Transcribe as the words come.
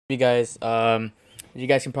You guys, you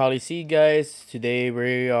guys can probably see, guys, today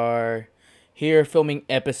we are here filming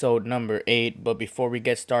episode number 8. But before we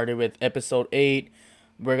get started with episode 8,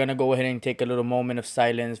 we're gonna go ahead and take a little moment of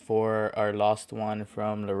silence for our lost one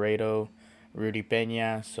from Laredo, Rudy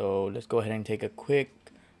Pena. So let's go ahead and take a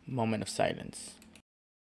quick moment of silence.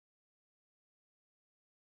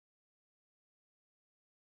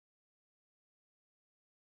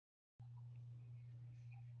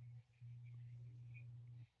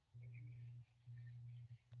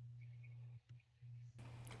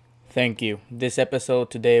 Thank you. This episode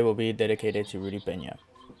today will be dedicated to Rudy Pena.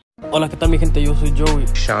 Hola, ¿qué tal mi gente? Yo soy Joey.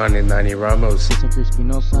 Sean and Nani Ramos. Christopher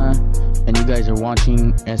Espinosa, and you guys are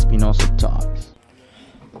watching Espinosa Talks.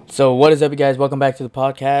 So what is up, you guys? Welcome back to the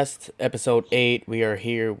podcast, episode 8. We are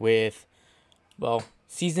here with,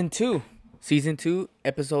 season 2. Season 2,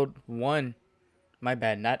 episode 1. My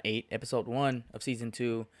bad, not 8. Episode 1 of season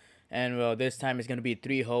 2. And, this time it's going to be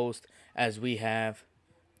 3 hosts as we have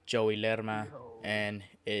Joey Lerma and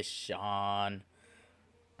Ishan.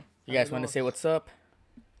 You guys want to say what's up?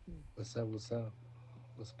 What's up?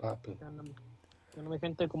 What's poppin'? ¿Qué mi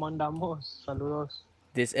gente? ¿Cómo andamos? Saludos.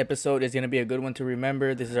 This episode is going to be a good one to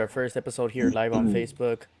remember. This is our first episode here live on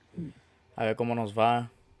Facebook. A ver cómo nos va.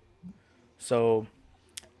 So,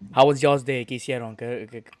 how was y'all's day? ¿Qué hicieron?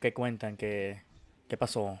 ¿Qué cuentan? ¿Qué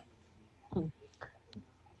pasó?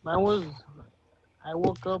 I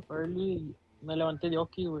woke up early. Me levanté de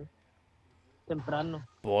aquí, güey. Temprano.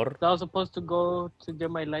 ¿Por? I was supposed to go to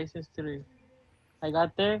get my license today. I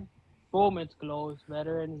got there. Boom, it's closed.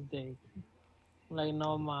 Veterans Day. Like,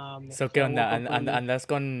 no mames. So, ¿qué onda? ¿Andas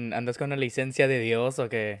con la licencia de Dios o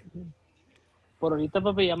qué? Por ahorita,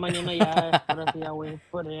 papi, ya mañana ya. Ahora sí ya voy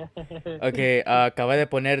por allá. Ok, acaba de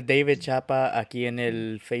poner David Chapa aquí en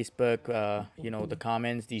el Facebook, the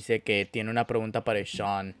comments. Dice que tiene una pregunta para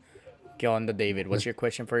Sean. ¿Qué onda, David? What's your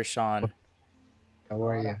question for Sean? How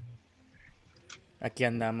are you? Aquí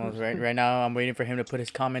andamos. Right now, I'm waiting for him to put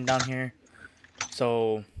his comment down here.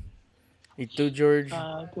 So, ¿y tú, George?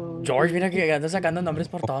 George, mira que anda sacando nombres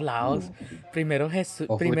por todos lados. Primero Jesús.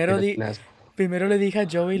 Primero le dije a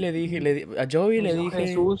Joey, a Joey le dije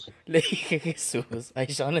Jesús. Le dije Jesús. A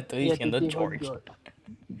Sean le estoy diciendo George.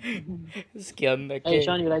 ¿Qué onda? Hey,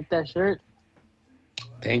 Sean, you like that shirt?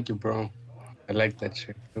 Thank you, bro. I like that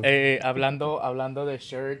shirt. Hablando de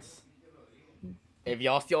shirts. If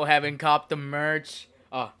y'all still haven't copped the merch,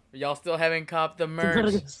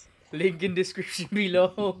 link in description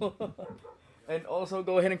below. And also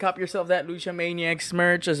go ahead and cop yourself that Lucha Maniacs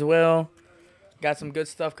merch as well. Got some good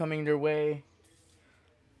stuff coming their way.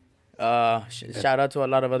 Shout out to a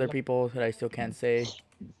lot of other people that I still can't say.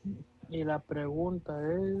 Y la pregunta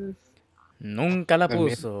es... Nunca la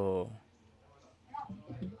puso.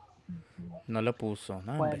 No la puso.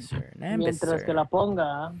 No, Bueno, sir. mientras que la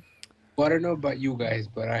ponga... Well, I don't know about you guys,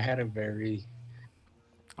 but I had a very...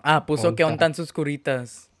 Puso que ontan sus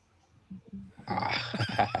curitas.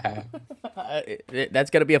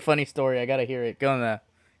 That's gonna be a funny story. I gotta hear it. ¿Qué onda?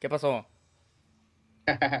 ¿Qué pasó?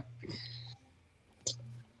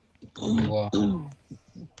 Well,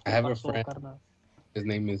 I have a pasó, friend. carnal? His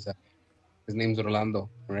name's Orlando,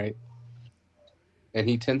 right? And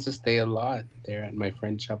he tends to stay a lot there at my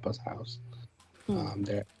friend Chapa's house.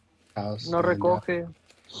 Their house. No recoge.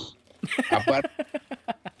 Aparte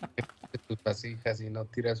de sus vasijas y no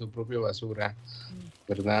tira su propia basura,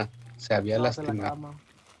 ¿verdad? Se había No hace la lastimado. cama.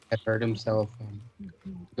 Had hurt himself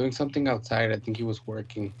doing something outside. I think he was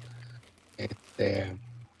working.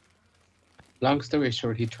 Long story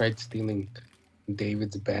short, he tried stealing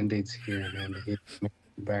David's band-aids here, man. He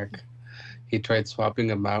back. He tried swapping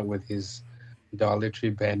them out with his Dollar Tree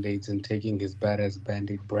band-aids and taking his badass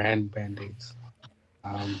band-aid brand band-aids.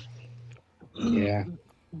 Yeah,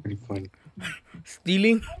 pretty funny.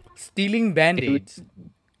 Stealing band-aids.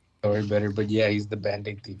 Sorry, better, but yeah, he's the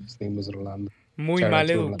band-aid thief. His name was Rolando. Muy Shout mal out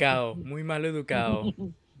to educado. Muy mal educado.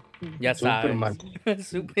 Ya Super sabes. mal.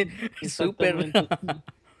 Super. Exactamente.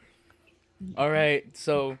 All right,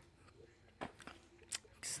 so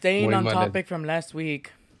staying Muy on mal topic from last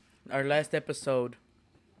week, our last episode.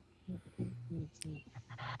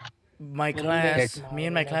 Me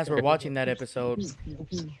and my class were watching that episode.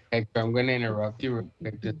 Hector, I'm going to interrupt you real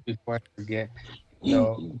quick just before I forget.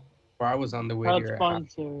 So, before I was on the way Proud here,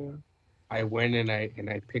 sponsor. I went and I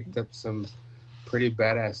picked up some pretty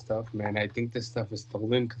badass stuff, man. I think this stuff is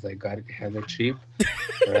stolen because I got it hella cheap.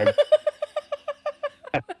 Right?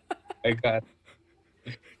 I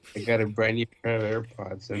got a brand new pair of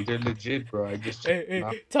AirPods, and they're legit, bro. I just checked them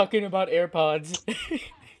out. Talking about AirPods.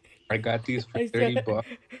 I got these for I still- 30 bucks.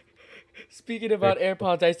 Speaking about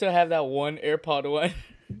AirPods, I still have that one AirPod one.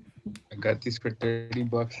 I Got these for $30.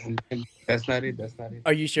 That's not it. That's not it.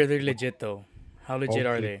 Are you sure they're legit though? How legit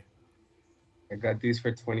are Hopefully, they? I got these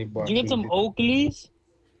for Did you $20. get some Oakleys?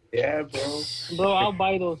 Yeah, bro. Bro, I'll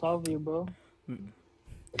buy those off you, bro.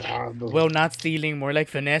 Nah, Well, not stealing, more like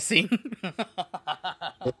finessing.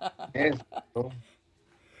 yes, bro.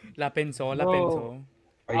 La pensó, la Bro, pensó.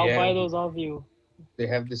 Oh I'll yeah, buy those off you. they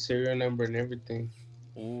have the serial number and everything.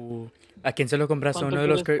 ¿A quién se lo compraste? ¿Cuánto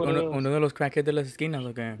quieres por Uno, ellos? uno de los crackheads de las esquinas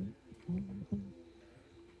o qué?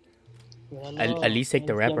 At Míralo, least take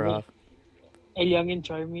the wrapper off. El young and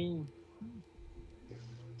charming.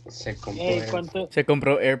 Se compró Ey, eso. Se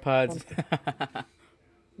compró AirPods.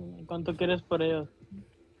 ¿Cuánto quieres por ellos?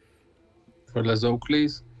 For los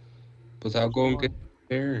Oakleys, pues I'll go and get Simón. a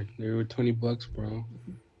pair. They were $20, bro.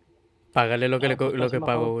 Págale lo que, Ah, pues lo que eso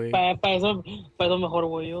pagó, mejor. güey. Pa' eso mejor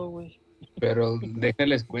voy yo, güey. Pero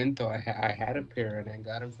déjales cuento, I had a pair and I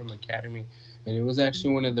got them from Academy. And it was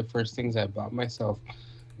actually one of the first things I bought myself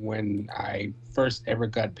when I first ever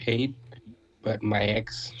got paid. But my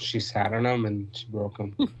ex, she sat on them and she broke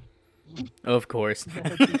them. Of course.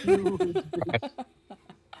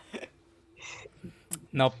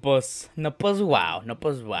 No, pues, wow, no,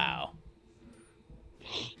 pues, wow.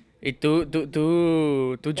 ¿Y tú,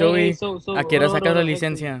 Joey, a qué hora sacas la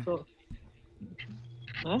licencia?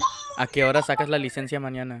 ¿Eh? ¿A qué hora sacas la licencia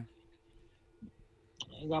mañana?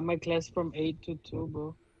 I got my class from 8 to 2,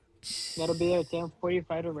 bro. Gotta be there at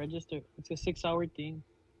 10:45 to register. It's a 6-hour thing.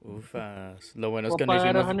 Ufas. Lo bueno es Voy que a no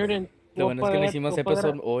pagar hicimos, 100 lo voy bueno es que no a hicimos pagar-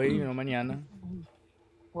 episodio hoy, no mañana.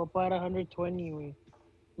 voy a pagar 120, güey.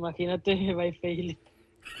 Imagínate, va a fail.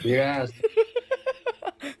 Yeah,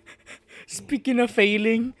 Speaking of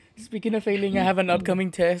failing, I have an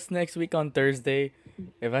upcoming test next week on Thursday.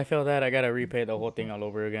 If I fail that, I gotta repay the whole thing all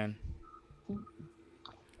over again.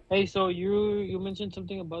 Hey, so you mentioned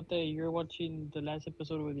something about that you're watching the last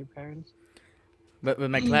episode with your parents. But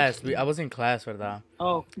with my class, I was in class, ¿verdad?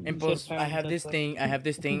 Oh, And you plus, said I have parents,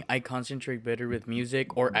 this thing, I concentrate better with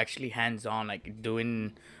music or actually hands-on, like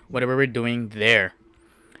doing whatever we're doing there.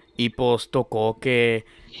 Y pues tocó que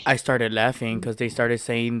I started laughing because they started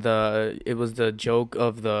saying it was the joke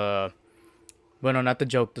of the, bueno, not the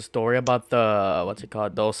joke, the story about the, what's it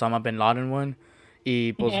called, the Osama bin Laden one.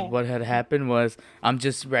 Y pues Yeah. what had happened was, I'm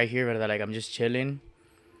just right here, ¿verdad? Like, I'm just chilling.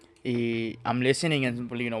 Y I'm listening and,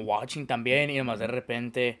 watching también. Y nomás de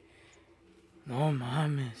repente, no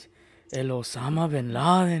mames, el Osama bin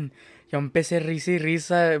Laden. Yo empecé risa y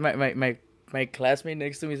risa. My classmate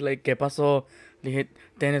next to me is like, ¿qué pasó? Le dije,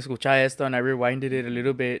 ten, escucha esto. And I rewinded it a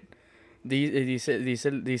little bit. Dice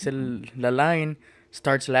la line,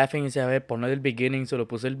 starts laughing. Y dice, a ver, ponlo del beginning. So lo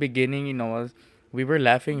puse el beginning. Y no, we were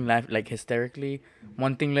laughing like hysterically.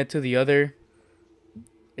 One thing led to the other.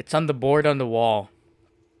 It's on the board on the wall.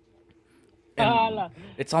 And Ala.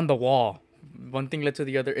 it's on the wall. One thing led to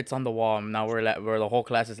the other. It's on the wall. And now we're the whole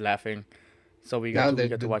class is laughing. So we got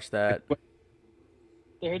to watch that.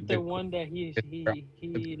 They heard the one that he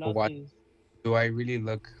lost What? his. Do I really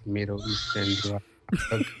look Middle Eastern? Do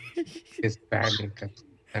I look Hispanic?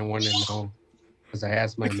 I want to know. Because I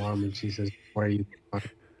asked my mom and she says, where are you from?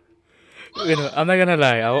 I'm not gonna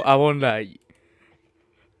lie. I won't lie.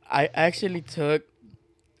 I actually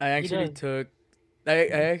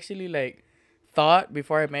like thought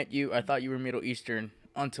before I met you. I thought you were Middle Eastern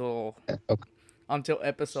until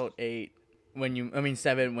episode 8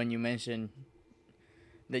 7 when you mentioned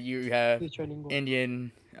that you have He's trilingual.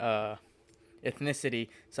 Indian ethnicity.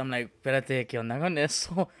 So I'm like, espérate, ¿qué onda con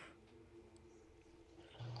eso?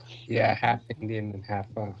 Yeah, half Indian and half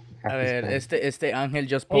A Hispanic. ver, este Angel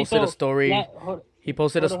just Hey, posted a so, story. He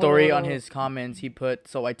posted a hold on, story hold on on. his comments. He put,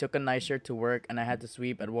 so I took a night shirt to work and I had to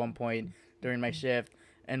sweep at one point during my shift.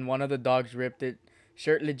 And one of the dogs ripped it.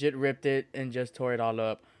 Shirt legit ripped it and just tore it all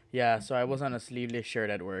up. Yeah, so I was on a sleeveless shirt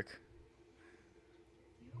at work.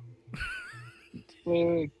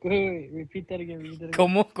 Wait, repeat that again.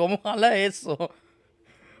 ¿Cómo jala eso?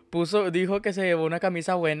 Dijo que se llevó una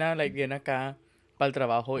camisa buena, like bien acá, para el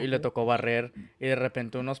trabajo y le tocó barrer. Y de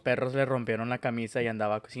repente unos perros le rompieron la camisa y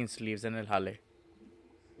andaba sin sleeves en el jale.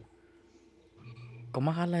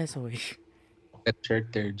 ¿Cómo jala eso, güey? That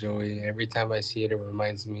shirt there, Joey. Every time I see it, it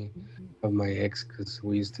reminds me of my ex because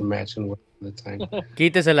we used to match and work all the time.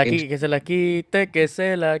 Quítesela, que se la quite, que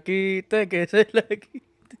se la quite, que se la quite.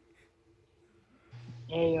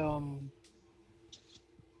 Hey,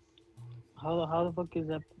 how the fuck is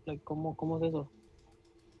that? Like, ¿cómo es eso?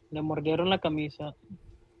 Le mordieron la camisa.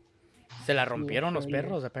 Se la rompieron los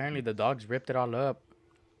perros. Apparently the dogs ripped it all up.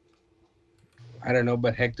 I don't know,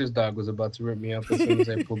 but Hector's dog was about to rip me up as soon as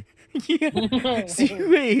I pulled. Yeah. Sí,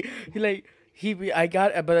 güey. Like, I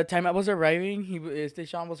got by the time I was arriving,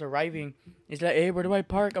 Sean was arriving. He's like, hey, where do I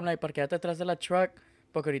park? I'm like, parqueate atrás de la truck,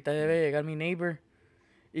 porque ahorita debe llegar mi neighbor.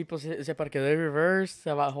 Y pues se parqueó de reverse,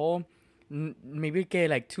 se bajó. Maybe que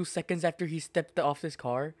like 2 seconds after he stepped off his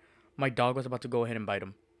car, my dog was about to go ahead and bite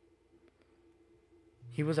him.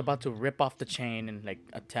 He was about to rip off the chain and like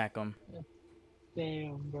attack him.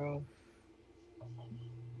 Damn, bro.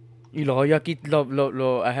 Y luego yo aquí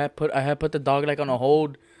I had put the dog like on a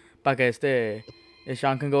hold para que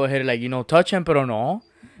Sean can go ahead and like touch him, pero no.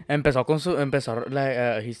 Empezó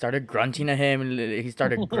like he started grunting at him, he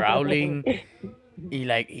started growling. Y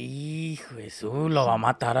like, hijo de su, lo va a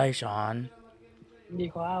matar a Sean.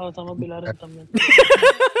 Dijo, Osama Bin Laden también.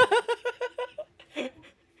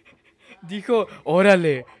 Dijo,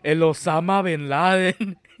 órale, el Osama Bin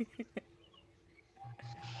Laden.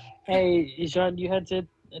 Hey, Sean, you had said,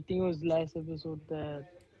 I think it was last episode, that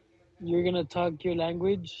you're gonna talk your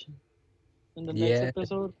language in the next Yeah.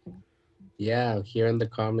 episode. Yeah, here in the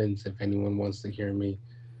comments if anyone wants to hear me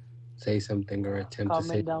say something or attempt to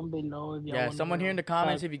say. Comment down below if you Yeah, want someone here in the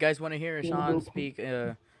comments, if you guys want to hear Hindu. Sean speak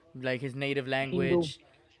like his native language,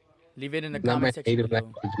 leave it in the Not my comment section native below.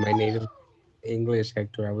 language, my native English,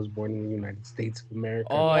 Hector. I was born in the United States of America.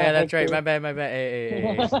 Oh yeah, that's right. My bad.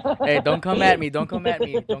 Hey, don't come at me. Don't come at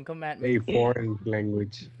me. Don't come at me. A foreign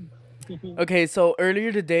language. Okay, so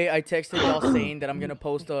earlier today I texted y'all saying that I'm gonna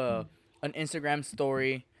post an Instagram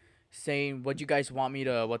story saying what you guys want me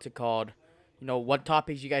to, what's it called, what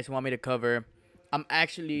topics you guys want me to cover. I'm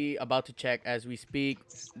actually about to check as we speak.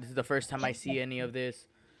 This is the first time I see any of this,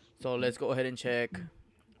 so let's go ahead and check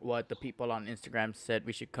what the people on Instagram said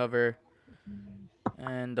we should cover.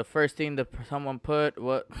 And the first thing that someone put,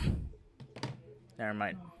 what? Never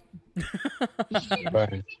mind.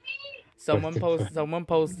 But Someone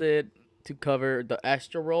posted to cover the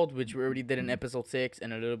Astro World, which we already did in episode 6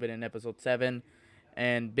 and a little bit in episode 7,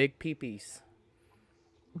 and big peepees.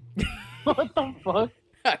 What the fuck?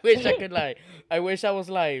 I wish I could lie. I wish I was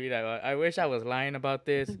lying. I wish I was lying about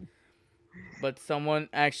this, but someone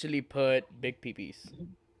actually put big peepees.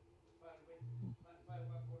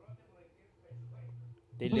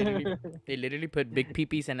 They literally put big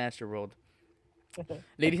peepees in Astro World.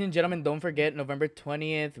 Ladies and gentlemen, don't forget November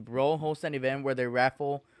 20th, Roll hosts an event where the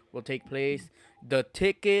raffle will take place. The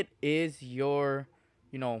ticket is your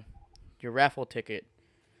raffle ticket.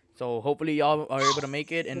 So hopefully y'all are able to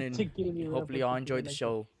make it, and then hopefully y'all enjoyed the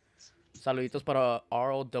show. Saluditos para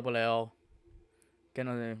ROLL,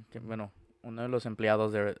 uno de los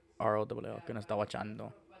empleados de ROLL que nos está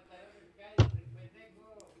watchando.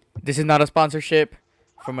 This is not a sponsorship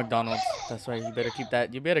from McDonald's. That's right. You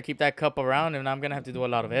better keep that cup around, and I'm gonna have to do a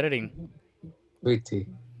lot of editing. sweet tea.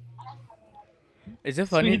 Is it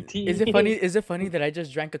funny? Sweet tea. Is it funny that I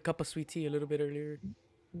just drank a cup of sweet tea a little bit earlier?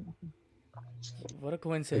 What a It's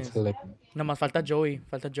coincidence. hilarious. No más falta Joey.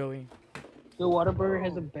 The Whataburger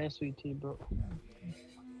has the best sweet tea, bro.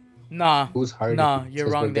 Nah. Who's hard? Nah, you're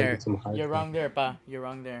Just wrong went down there. with some hard You're tea. wrong there, pa. You're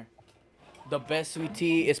wrong there. The best sweet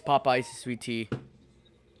tea is Popeye's sweet tea.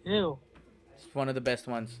 Ew. It's one of the best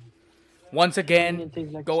ones. Once again, It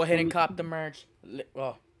tastes like go ahead and sweet. cop the merch.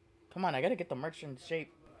 Oh, come on, I gotta get the merch in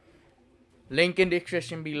shape. Link in the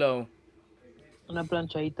description below. Una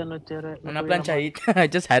planchadita no Una planchadita. I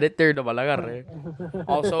just had it there, no la agarré.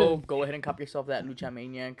 Also, go ahead and cop yourself that Lucha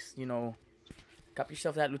Maniacs,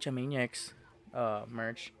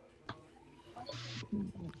 merch.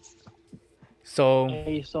 So,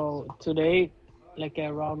 Hey, so today, like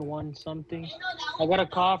at around 1 something, I got a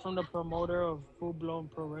call from the promoter of Full Blown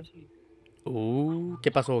Pro Wrestling.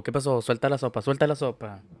 ¿qué pasó? Suelta la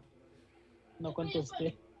sopa. No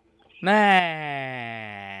contesté.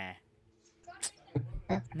 Nah.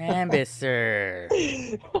 Sir.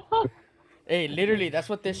 Hey, literally, that's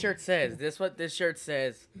what this shirt says.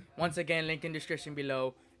 Once again, link in description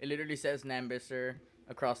below. It literally says Nambisser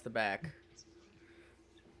across the back.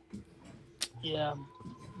 Yeah.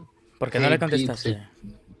 ¿Por qué no Hey, le contestaste?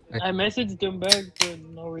 I messaged him back, but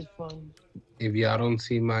no response. If y'all don't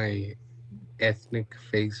see my ethnic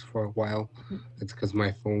face for a while, it's because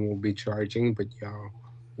my phone will be charging, but y'all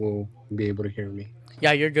will be able to hear me.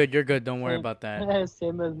 Yeah, you're good. Don't worry about that.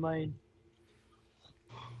 Same as mine.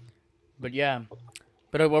 But yeah.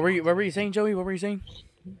 But what were you saying, Joey? What were you saying?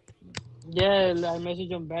 Yeah, I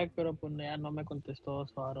messaged him back, pero pues ya no me contestó,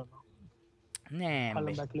 so I don't know. Nah. Call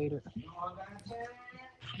him back later.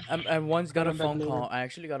 I once got a Call him back phone later. call. I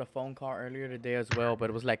actually got a phone call earlier today as well, but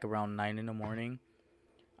it was like around 9 in the morning.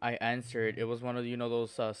 I answered. It was one of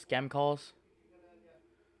those scam calls.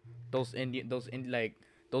 Those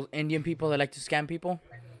Indian people that like to scam people.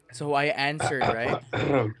 So I answered, right?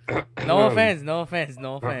 No offense.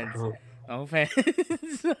 No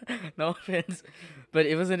offense. No offense. But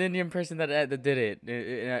it was an Indian person that did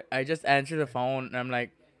it. I just answered the phone and I'm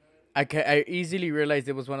like, I easily realized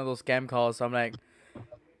it was one of those scam calls. So I'm like,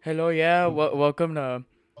 hello, yeah, welcome to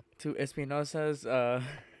Espinosa's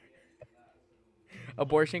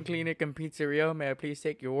abortion clinic and pizzeria. May I please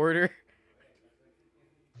take your order?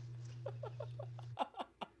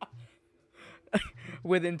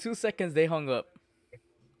 Within 2 seconds, they hung up.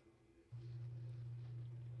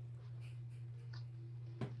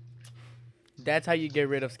 That's how you get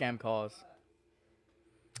rid of scam calls.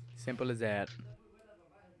 Simple as that.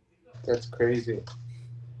 That's crazy.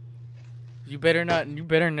 You better not. You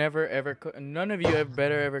better never ever. None of you have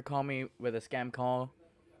better ever call me with a scam call,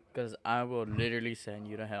 because I will literally send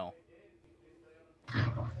you to hell.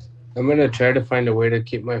 I'm gonna try to find a way to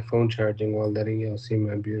keep my phone charging while letting y'all see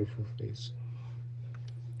my beautiful face.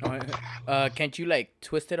 Can't you like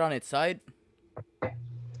twist it on its side?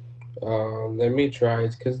 Let me try.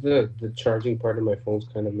 It's because the charging part of my phone's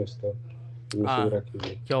kind of messed up. Let me see Uh, what I can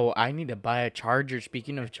do. yo, I need to buy a charger.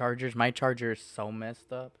 Speaking of chargers, my charger is so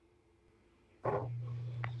messed up.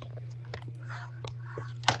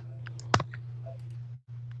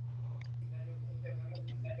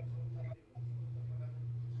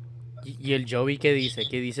 ¿Y el Joey qué dice?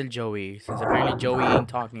 ¿Qué dice el Joey? Since apparently Joey ain't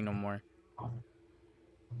talking no more.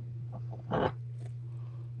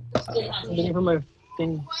 Looking for my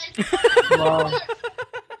thing. Wow.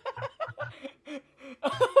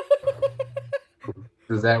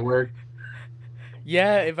 Does that work?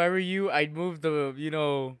 Yeah, if I were you, I'd move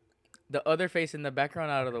the other face in the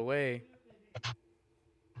background out of the way.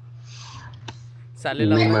 Sale You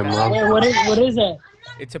la mean my boca. mom? Wait, what is that?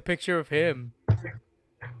 It's a picture of him.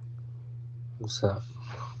 What's up?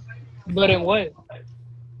 But in what?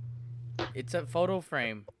 It's a photo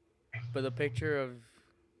frame, but a picture of.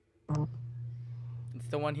 It's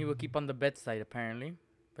the one he will keep on the bedside, apparently,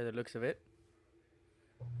 by the looks of it.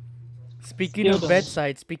 Speaking Still of don't.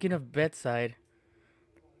 bedside, speaking of bedside.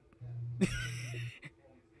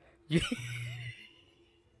 you-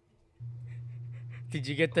 Did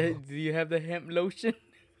you get the? Do you have the hemp lotion?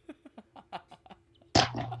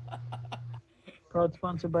 Proud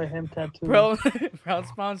sponsored by Hemp Tattoo. Bro, proud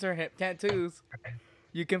sponsor hemp tattoos.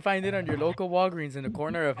 You can find it on your local Walgreens in the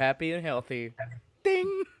corner of Happy and Healthy.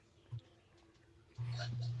 Ding!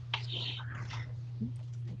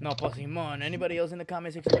 No, pues Simon. Anybody else in the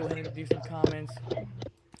comment section? Go ahead and leave some comments.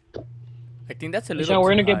 I think that's a little Sean, we're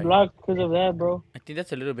too gonna get high. blocked because of that, bro. I think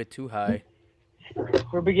that's a little bit too high.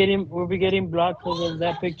 We'll be getting blocked because of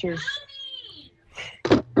that picture.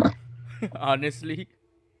 Honestly.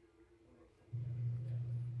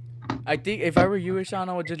 I think if I were you, Ishan,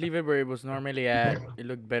 I would just leave it where it was normally at. It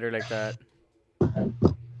looked better like that.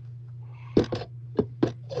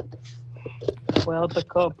 Well, the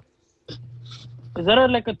cup. Is that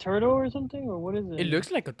like a turtle or something, or what is it? It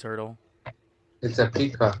looks like a turtle. It's a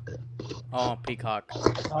peacock. Oh, peacock.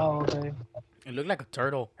 Oh, okay. It looked like a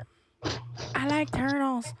turtle. I like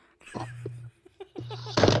turtles.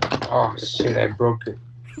 Oh shit! I broke it.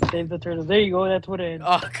 Save the turtle. There you go. That's what it.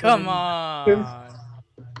 Oh, come on.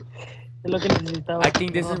 Lo que necesitaba. I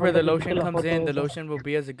think this is where the lotion La comes foto in. The esa. lotion will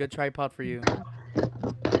be as a good tripod for you.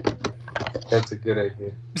 That's a good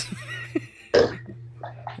idea.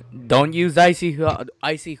 Don't use icy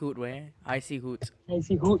hoot, way. Icy hoot. I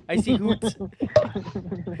see hoot. Icy hoot.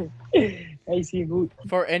 I see hoot.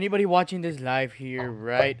 For anybody watching this live here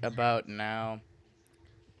right about now,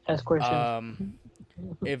 Ask questions.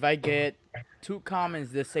 if I get 2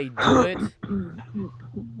 comments that say do it,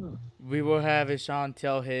 we will have Ishan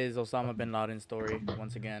tell his Osama bin Laden story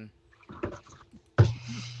once again.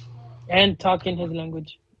 And talk in his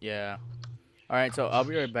language. Yeah. All right, so I'll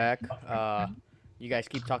be right back. You guys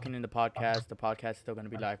keep talking in the podcast. The podcast is still gonna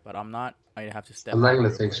be live, but I'm not. I have to step I'm not out gonna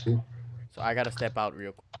real say quick. shit. So I gotta step out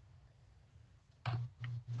real quick.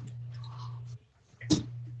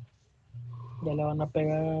 Ya le van a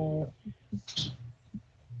pegar.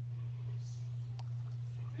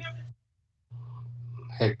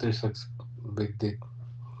 Hector sucks big dick.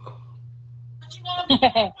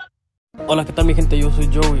 Hola, ¿qué tal mi gente? Yo soy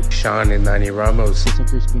Joey. Sean and Nani Ramos. It's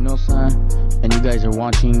Hector Espinosa, and you guys are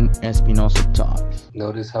watching Espinosa Talks.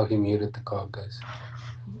 Notice how he muted the call, guys.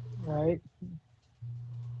 Right.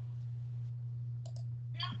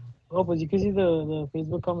 Oh, pues you can see the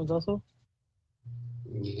Facebook comments also.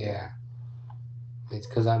 Yeah. It's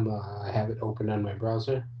because I have it open on my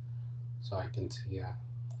browser, so I can see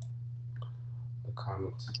the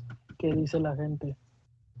comments. ¿Qué dice la gente?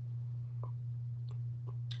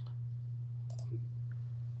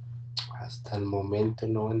 Hasta el momento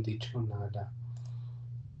no han dicho nada.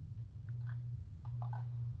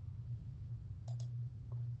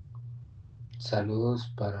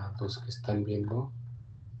 Saludos para los que están viendo.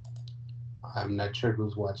 I'm not sure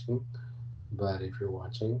who's watching, but if you're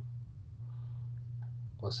watching,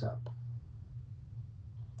 what's up?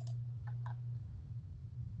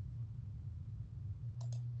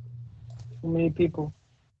 Many people.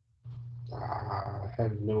 I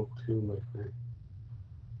have no clue, my friend.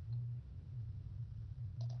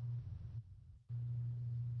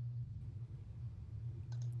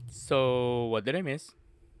 So what did I miss?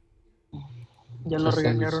 Ya lo Just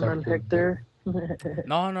that you regañaron al sucked a dick. Hector.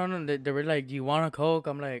 No, no, no. They were like, "Do you want a Coke?"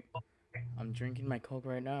 I'm like, "I'm drinking my Coke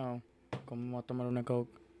right now. ¿Cómo voy a tomar una Coke?"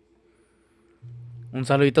 Un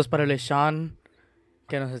saluditos para el Sean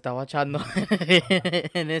que nos está watchando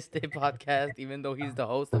en este podcast, even though he's the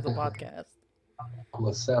host of the podcast.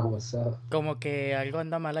 What's up? What's up? Como que algo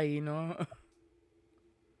anda mal ahí, ¿no?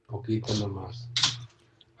 Poquito nomás.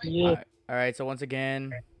 Yeah. All right. So once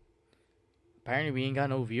again, apparently we ain't got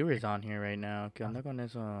no viewers on here right now. ¿Qué onda con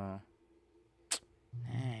eso?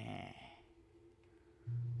 Eh.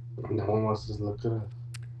 No one wants to look it up.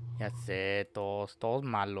 Ya sé, todos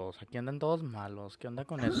malos. Aquí andan todos malos. ¿Qué onda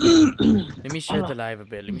con eso? Let me share the live a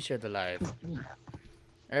bit. Let me share the live.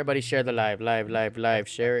 Everybody share the live. Live.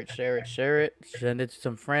 Share it. Send it to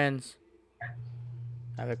some friends.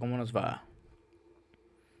 A ver cómo nos va.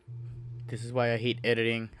 This is why I hate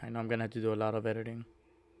editing. I know I'm gonna have to do a lot of editing.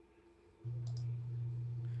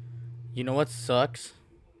 You know what sucks?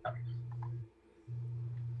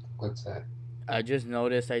 What's that? I just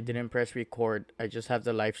noticed I didn't press record. I just have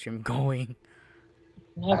the live stream going.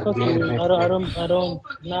 Nah, fuck you.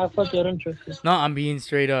 Nah, fuck you. I don't trust you. No, I'm being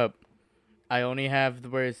straight up. I only have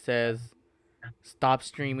where it says stop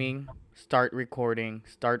streaming, start recording,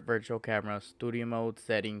 start virtual camera, studio mode,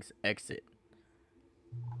 settings, exit.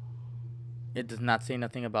 It does not say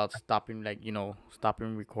nothing about stopping, like,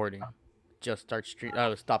 stopping recording. Just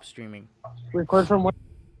stop streaming. Record from what?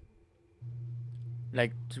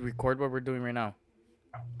 Like, to record what we're doing right now.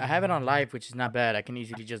 I have it on live, which is not bad. I can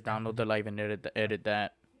easily just download the live and edit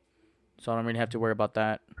that. So I don't really have to worry about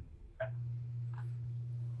that.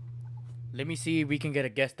 Let me see if we can get a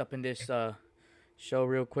guest up in this show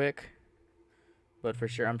real quick. But for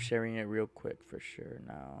sure, I'm sharing it real quick for sure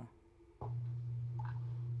now.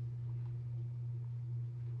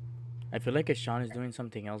 I feel like Sean is doing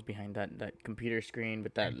something else behind that computer screen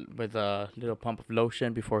with a little pump of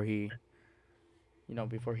lotion before he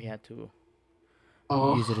had to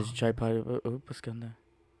use it as a tripod. What's gonna?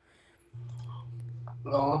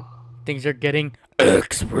 Oh, Things are getting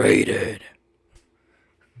X-rated.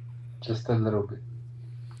 just a little bit.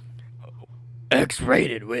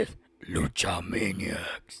 X-rated with Lucha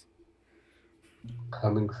Maniacs.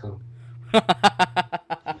 Coming soon.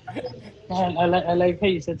 I like how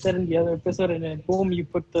you said that in the other episode, and then boom, you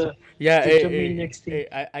put the Yeah, next thing.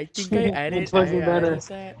 I think I added, It's fucking added badass.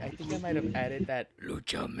 that. I think I might have added that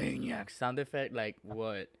Lucha Maniacs sound effect like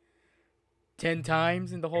what, 10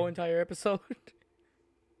 times in the whole entire episode.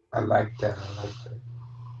 I like that.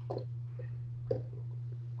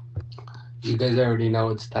 You guys already know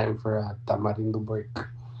it's time for a tamarindo break.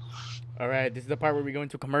 All right, this is the part where we go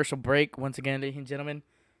into commercial break. Once again, ladies and gentlemen,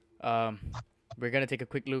 we're gonna take a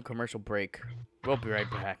quick little commercial break. We'll be right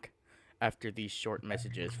back after these short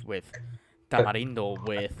messages with Tamarindo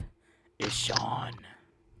with Ishan. All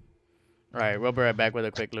right, we'll be right back with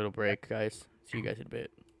a quick little break, guys. See you guys in a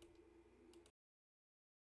bit.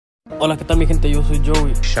 Hola, ¿qué tal mi gente? Yo soy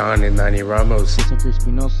Joey. Sean and Nani Ramos. It's Hector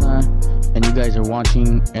Espinosa, and you guys are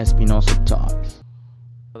watching Espinosa Talks.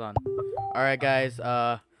 Hold on. All right, guys.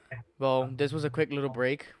 Well, this was a quick little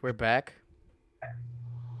break. We're back.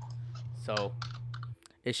 So,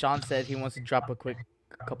 Ishan said he wants to drop a quick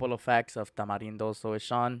couple of facts of tamarindo. So,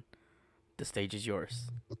 Ishan, the stage is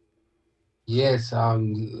yours. Yes,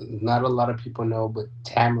 not a lot of people know, but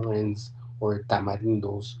tamarinds or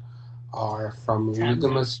tamarindos are from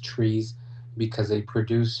ligamous trees because they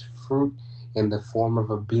produce fruit in the form of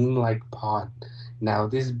a bean-like pod. Now,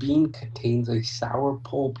 this bean contains a sour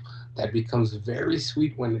pulp that becomes very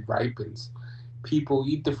sweet when it ripens. People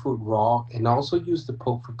eat the fruit raw and also use the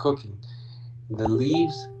pulp for cooking. The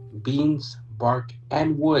leaves, beans, bark,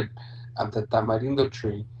 and wood of the tamarindo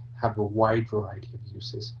tree have a wide variety of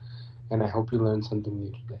uses, and I hope you learned something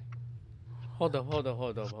new today. Hold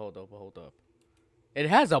up. It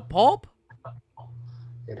has a pulp?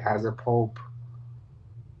 It has a pulp.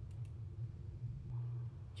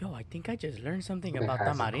 Yo, I think I just learned something It about has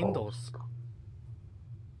a tamarindos. pulp.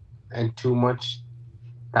 And too much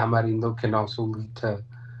tamarindo can also lead to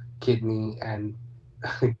kidney and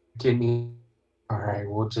kidney. All right,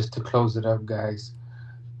 well, just to close it up, guys,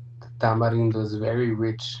 the tamarindo is very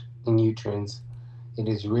rich in nutrients. It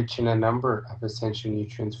is rich in a number of essential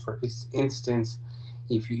nutrients. For instance,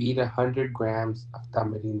 if you eat 100 grams of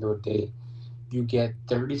tamarindo a day, you get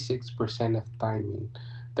 36% of thiamine,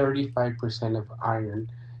 35% of iron,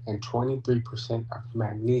 and 23% of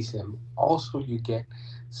magnesium. Also, you get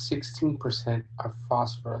 16% of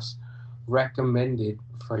phosphorus recommended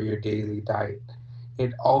for your daily diet.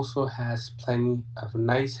 It also has plenty of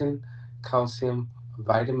niacin, calcium,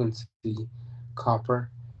 vitamin C, copper,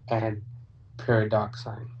 and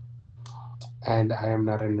pyridoxine. And I am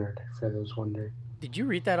not a nerd, for those wondering. Did you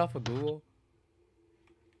read that off of Google?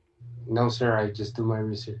 No, sir, I just do my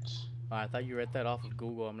research. Oh, I thought you read that off of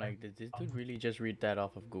Google. I'm like, did this dude really just read that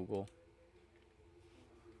off of Google?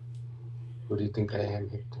 What do you think I am,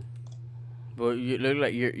 Hector? But you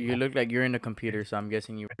look like you're in the computer, so I'm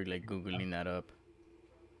guessing you were like googling that up.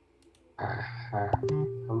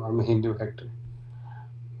 I'm a Hindu, Hector.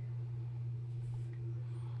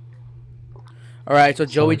 All right, so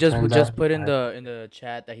So Joey it turns just out put in the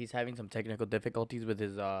chat that he's having some technical difficulties with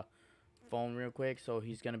his phone real quick, so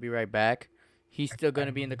he's gonna be right back. He's still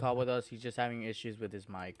gonna be in the call with us. He's just having issues with his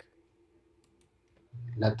mic.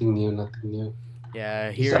 nothing new, nothing new.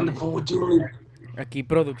 Yeah, He's here on the phone with Julie. aquí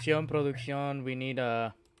producción. We need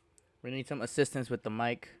some assistance with the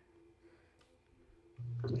mic.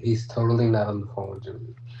 He's totally not on the phone with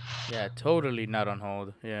Julie. Yeah, totally not on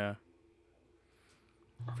hold. Yeah.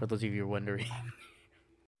 For those of you wondering.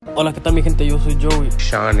 Hola, ¿qué tal mi gente? Yo soy Joey.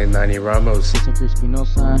 Sean and Nani Ramos. It's Hector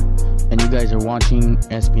Espinosa, and you guys are watching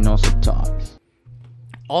Espinosa Talks.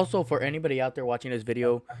 Also, for anybody out there watching this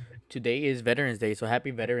video, today is Veterans Day, so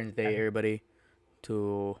happy Veterans Day, everybody.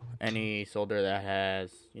 To any soldier that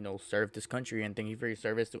has, served this country, and thank you for your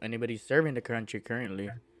service to anybody serving the country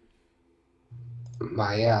currently.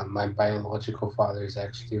 My biological father is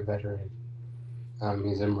actually a veteran.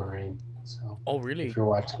 He's a Marine. So Oh, really? if you're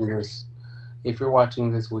watching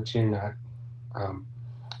this, which you're not,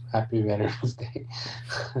 happy Veterans Day.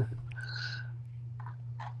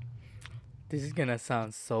 This is gonna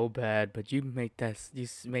sound so bad, but you made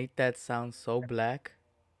that sound so black.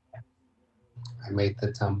 I made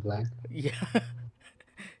that sound black. Yeah.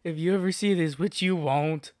 If you ever see this, which you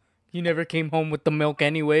won't, you never came home with the milk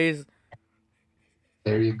anyways.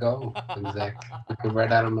 There you go. Exactly. Took it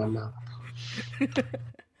right out of my mouth.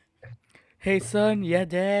 Hey son, yeah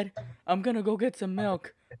dad, I'm gonna go get some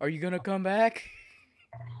milk. Are you gonna come back?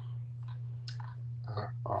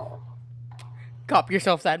 Oh. Cop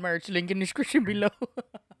yourself that merch, link in the description below.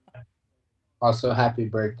 Also, happy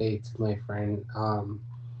birthday to my friend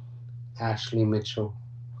Ashley Mitchell,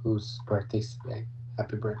 whose birthday's today.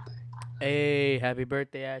 Happy birthday. Hey, happy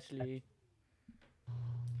birthday, Ashley.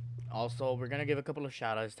 Also, we're gonna give a couple of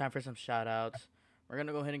shout outs. It's time for some shout outs. We're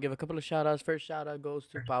gonna go ahead and give a couple of shout outs. First shout out goes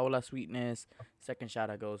to Paola Sweetness. Second shout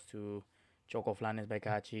out goes to Choco Flanes by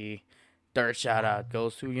Kachi. Third shout out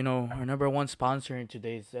goes to, our number one sponsor in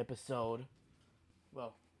today's episode.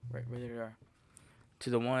 Well, right where they are. To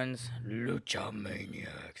the ones, Lucha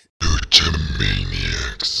Maniacs.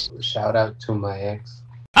 Shout out to my ex.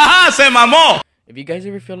 Ajá, se mamó! If you guys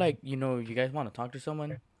ever feel like, you guys want to talk to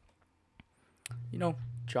someone,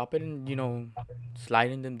 drop it in, slide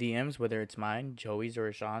in them DMs, whether it's mine, Joey's,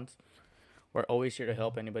 or Sean's. We're always here to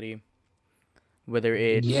help anybody. Whether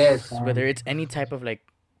it's any type of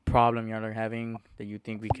problem y'all are having that you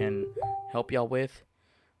think we can help y'all with,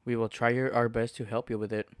 we will try our best to help you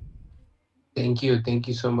with it. Thank you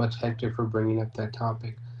so much, Hector, for bringing up that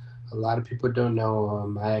topic. A lot of people don't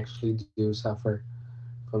know I actually do suffer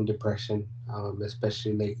from depression,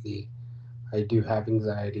 especially lately. I do have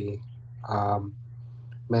anxiety.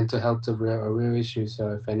 Mental health is a real issue.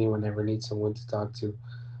 So if anyone ever needs someone to talk to,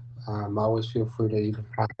 always feel free to either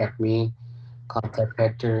contact me, contact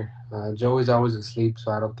Hector. Joey's always asleep,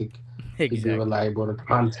 so I don't think he'd be reliable to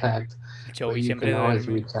contact. Joey But you can always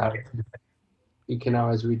reach out. You can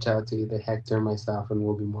always reach out to either Hector or myself, and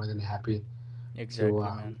we'll be more than happy. Exactly,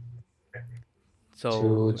 man.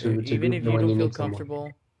 So even if you don't feel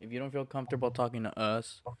comfortable, if you don't feel comfortable talking to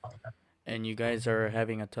us, and you guys are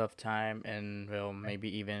having a tough time, and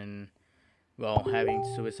maybe even having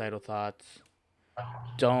suicidal thoughts,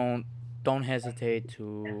 don't hesitate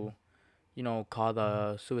to call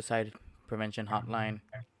the suicide prevention hotline.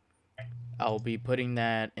 I'll be putting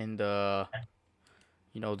that in the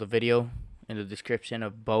the video in the description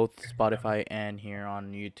of both Spotify and here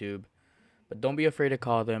on YouTube. But don't be afraid to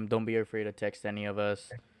call them. Don't be afraid to text any of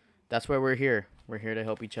us. That's why we're here. We're here to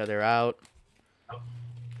help each other out.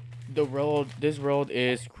 This world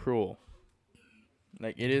is cruel.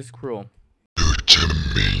 It is cruel.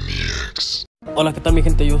 Hola, ¿qué tal mi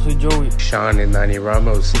gente? Yo soy Joey. Sean and Nani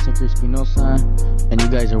Ramos. It's Hector Espinosa, and you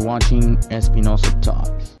guys are watching Espinosa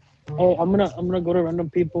Talks. Hey, I'm gonna go to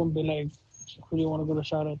random people and be like, who do you want to go to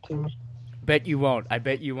shout out to? Bet you won't. I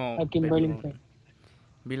bet you won't. Like in Bet you won't. Burlington.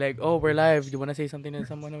 Be like, oh, we're live. Do you want to say something to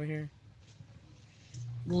someone over here?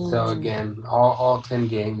 So again, all 10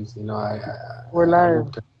 games, you know, We're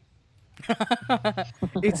live.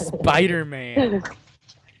 It's Spider-Man.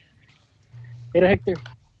 Mira, Hector.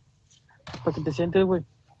 Para que te sientes, güey.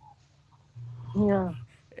 Yeah.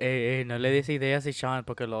 Hey, no le des ideas a Sean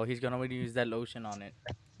porque he's gonna use that lotion on it.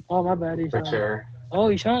 Oh, my bad, for Ishan. sure. Oh,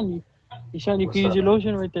 Ishan, you What's can use up? your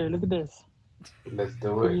lotion right there. Look at this. Let's do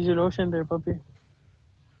You can use it. your lotion there, puppy.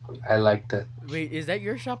 I like that. Wait, is that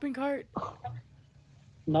your shopping cart?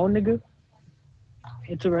 No, nigga.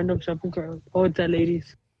 It's a random shopping cart. Oh, it's that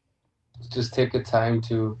ladies. Just take the time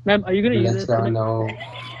to Ma'am, are you gonna use let it y'all tonight? know.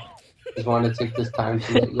 Just want to take this time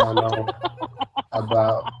to let y'all know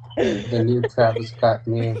about the new Travis Scott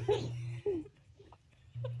meal.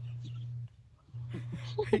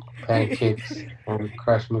 Pancakes and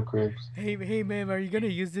crushed McRibs. Hey, ma'am, are you gonna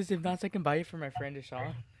use this? If not, I can buy it for my friend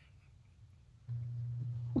Sean.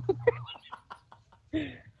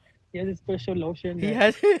 He has a special lotion. He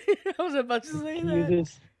that has. I was about to say he that.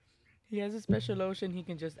 uses. He has a special lotion. He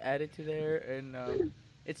can just add it to there, and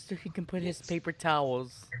it's so he can put his paper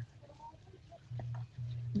towels.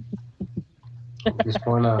 Just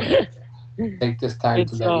wanna take this time to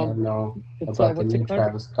It's let y'all know it's about the what's new it called?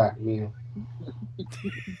 Travis Scott meal.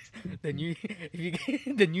 The new,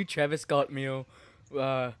 the new Travis Scott meal,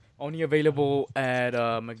 only available at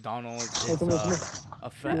McDonald's. Wait, It's wait,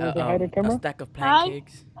 wait. You wanna say hi to a camera? stack of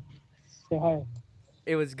pancakes. Say hi.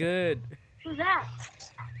 It was good. Who's that?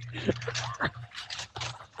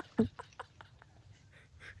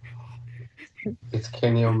 It's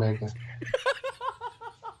Kenny Omega.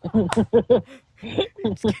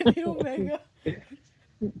 It's Kenny Omega.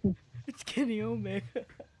 It's Kenny Omega.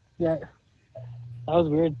 Yeah. That was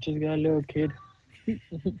weird. Just got a little kid.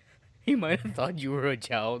 He might have thought you were a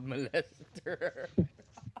child molester.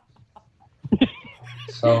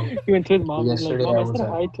 So He went to his mom. He's like, yesterday Mom, I I was said at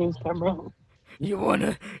hi to his camera. You want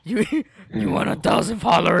 1,000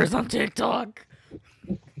 followers on TikTok?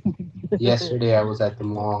 yesterday I was at the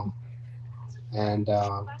mall, and They Thanks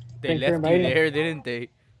for left you inviting. there, didn't they?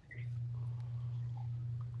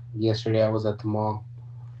 yesterday I was at the mall,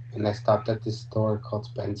 and I stopped at this store called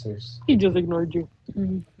Spencer's, He just ignored you.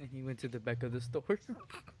 And he went to the back of the store.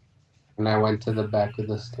 and I went to the back of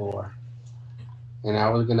the store, and I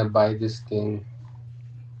was gonna buy this thing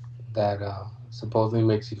that supposedly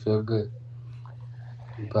makes you feel good,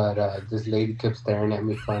 but this lady kept staring at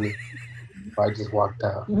me funny, so I just walked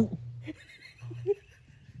out.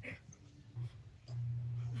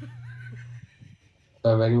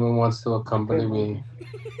 So if anyone wants to accompany me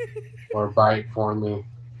or buy it for me,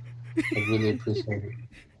 I'd really appreciate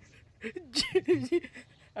it.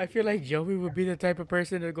 I feel like Joey would be the type of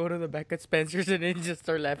person to go to the back of Spencer's and then just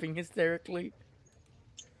start laughing hysterically.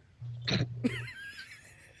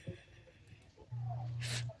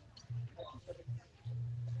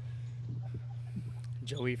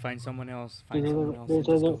 Joey, find someone else. Find someone else and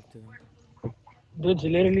just go to them. Dude, it's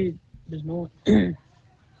literally, there's no.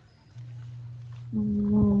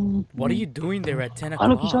 What are you doing there at 10 Oh,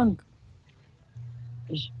 look, o'clock?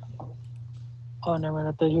 Ishan. Oh, never mind.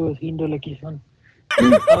 I thought he was Hindu like Ishan.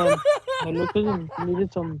 My look at him. He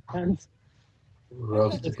needed some pants.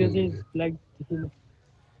 Roasted Because he's me. like.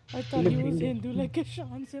 I thought he was Hindu like a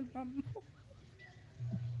Sean Simam.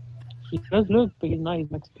 He does look, but he's not.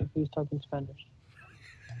 He's Mexican. He's talking Spanish.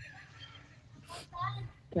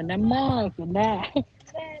 Panama, Panama.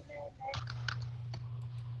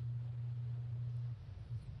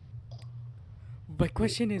 My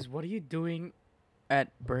question is, what are you doing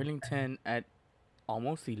at Burlington at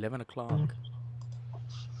almost 11 o'clock?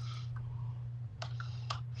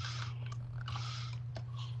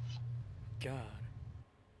 God.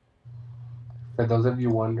 For those of you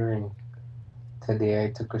wondering, today I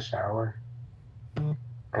took a shower,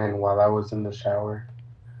 and while I was in the shower,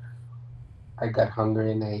 I got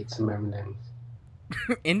hungry and I ate some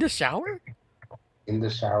M&Ms. In the shower? In the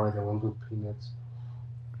shower, the ones with peanuts.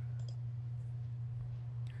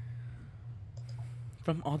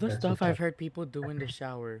 From all the That's stuff okay. I've heard people do in the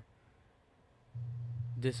shower,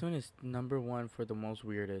 this one is number one for the most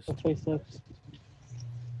weirdest. That's why he sucks.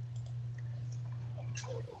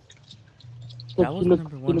 That was the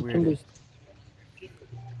number one weirdest.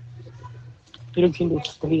 He looks Hindu,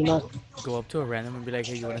 but he's not. Go up to a random and be like,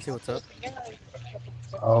 hey, you want to say what's up?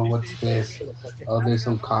 Oh, what's this? Oh, there's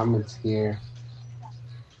some comments here.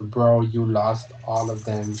 Bro, you lost all of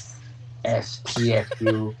them.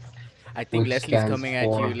 STFU, I think which Leslie's stands coming at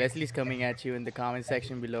you. for. Leslie's coming at you in the comment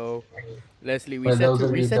section below. Leslie, For those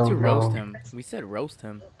of we you said to don't roast know, him. We said roast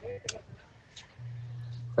him.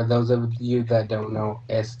 for those of you that don't know,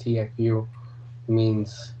 STFU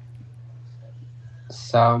means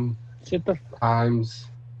Shut the sometimes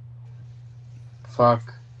fuck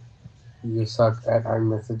you suck at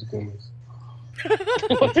iMessage games.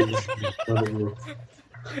 what? That's exactly what it means.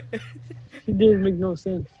 It didn't make no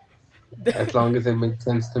sense. As long as it makes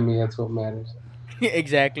sense to me, that's what matters.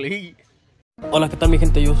 Exactly. Hola, ¿qué tal mi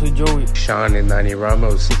gente? Yo soy Joey. Sean and Nani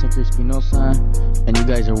Ramos. Christopher Espinosa, and you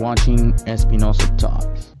guys are watching Espinosa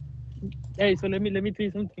Talks. Hey, so let me tell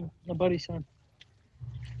you something about Ishan.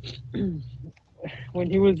 When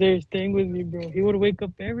he was there staying with me, bro, he would wake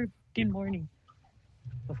up every fucking morning.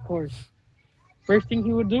 Of course. First thing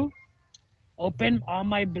he would do, open all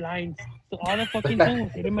my blinds. So all the fucking sun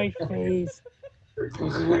was hitting my face.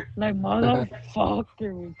 Like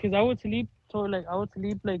motherfucker. Cause I would sleep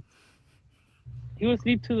like he would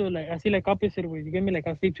sleep to the like I see like opposite ways. You get me? Like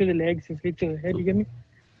I sleep to the legs and sleep to the head, you get me?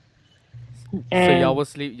 So y'all And will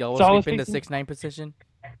sleep. Y'all will so I was sleep in the fixing 6'9" position.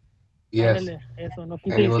 Yes, ándale, eso, no and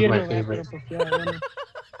quise it was my decirlo, ¿verdad? favorite. Pero pues ya,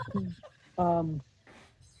 bueno.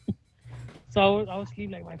 So I was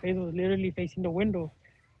sleep like my face was literally facing the window.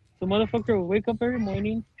 So motherfucker would wake up every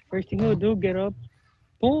morning. First thing he would do, get up,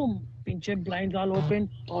 boom, pinche blinds all open,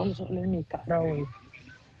 all el sol en mi cara, güey.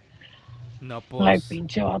 No Like pues.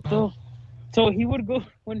 pinche vato. So he would go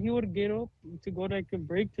when he would get up to go like a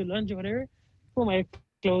break to lunch or whatever. Boom, I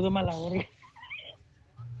close them a la verga.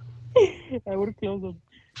 I would close them.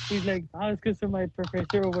 He's like, oh, it's because of my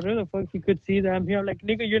professor or whatever the fuck. He could see that I'm here. I'm like,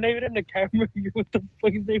 nigga, you're not even in the camera. You what the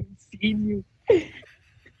fuck is they even seeing you?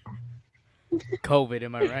 COVID,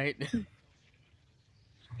 am I right?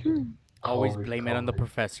 Always COVID, blame it on the COVID.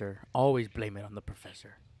 professor. Always blame it on the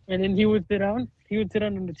professor. And then he would sit down. He would sit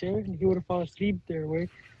down in the chair and he would fall asleep there, way.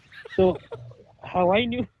 So how I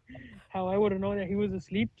knew, how I would have known that he was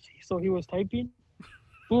asleep. So he was typing.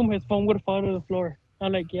 Boom, his phone would fall to the floor.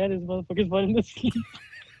 I'm like, yeah, this motherfucker's falling asleep.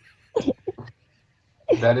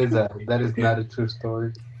 That is not a true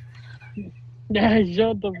story. Yeah,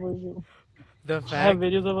 shut the fuck up. The I have fact,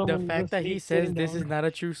 videos of him the when he's fact that he asleep, says sitting this is down. not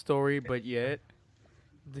a true story, but yet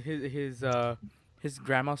his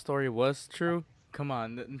grandma's story was true. Come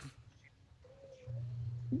on.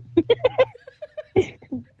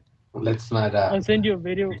 Let's not. I'll send you a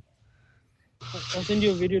video. I'll send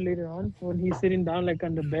you a video later on when he's sitting down like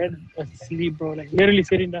on the bed asleep, bro. Like literally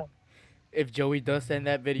sitting down. If Joey does send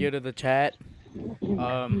that video to the chat,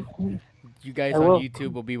 you guys I on will.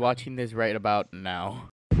 YouTube will be watching this right about now.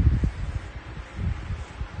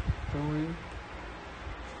 Güey.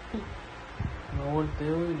 No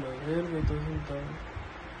volteo y la verga, estoy sentado.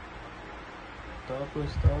 Estaba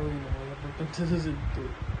acostado y de repente se sentó.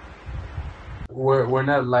 We're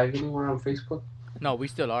not live anymore on Facebook. No, we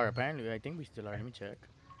still are. Apparently, I think we still are. Let me check.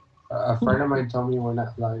 A friend of mine told me we're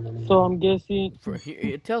not live anymore. So I'm guessing.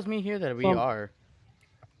 It tells me here that we So- are.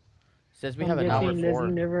 It says we I'm have an hour guessing four.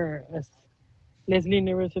 Leslie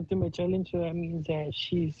never accepted my challenge, so that means that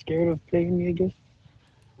she's scared of playing me, I guess.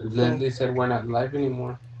 Leslie said we're not live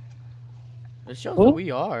anymore. It shows Who? that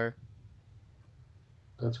we are.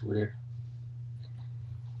 That's weird.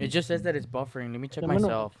 It just says that it's buffering. Let me check I'm gonna-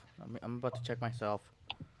 myself. I'm about to check myself.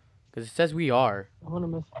 Because it says we are. I wanna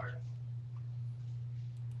mess.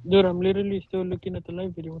 Dude, I'm literally still looking at the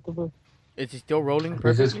live video. What the fuck? Is it still rolling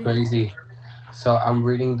This is perfectly? crazy. So I'm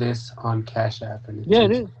reading this on Cash App, and Yeah, it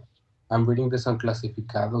says, is. I'm reading this on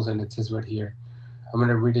Clasificados, and it says right here. I'm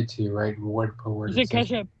gonna read it to you, right, word per word. You said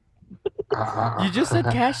Cash App. You just said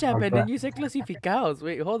Cash App I'm and cla- then you said Clasificados.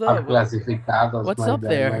 Wait, hold I'm up. Clasificados. What's my up bad,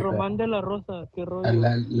 there? my bad. Román de la Rosa. Qué rollo. And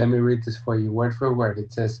let me read this for you, word for word.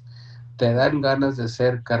 It says, te dan ganas de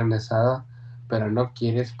ser carne asada, pero no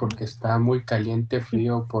quieres porque está muy caliente,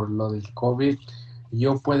 frío por lo del COVID.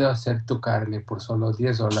 Yo puedo hacer tu carne por solo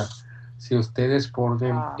 $10. Si ustedes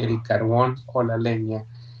ponen el carbón o la leña,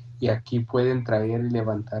 y aquí pueden traer y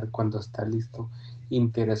levantar cuando está listo.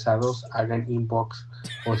 Interesados, hagan inbox,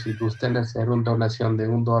 o si gustan hacer una donación de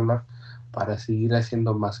 $1 para seguir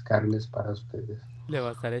haciendo más carnes para ustedes. Le va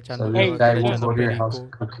a estar So echando, le this va a guy estar will echando go to your house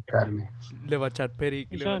perico. and cook carne. Le va a echar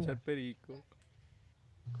perico, le va a Ishan. echar perico.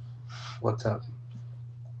 What's up?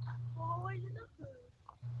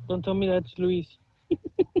 Don't tell me that's Luis.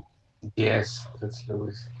 Yes, that's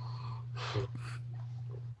Luis.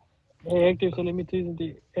 Hey, Hector, so let me tell you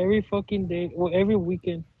something. Every fucking day, or every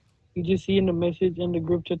weekend, you just see in the message in the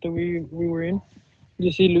group chat that we were in, you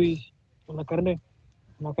just see Luis. Una carne.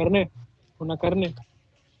 Una carne. Una carne.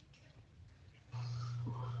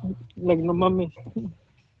 Like, no mames.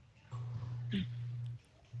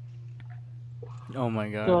 Oh my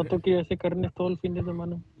Este god. vato que hace carnes todo el fin de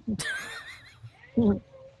semana.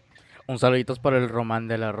 Un saluditos para el Román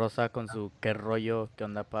de la Rosa con su qué rollo, qué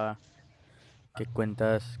onda pa, qué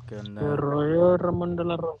cuentas, qué Qué onda. rollo Ramón de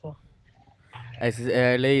la Rosa.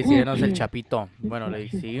 Le decíamos el Chapito. Bueno, le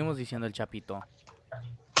seguimos diciendo el Chapito.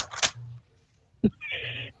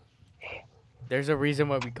 There's a reason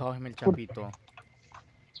why we call him el Chapito.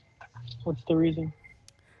 What's the reason?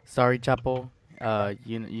 Sorry, Chapo.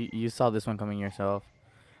 You saw this one coming yourself.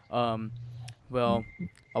 Well,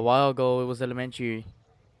 a while ago it was elementary.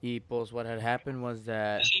 What had happened was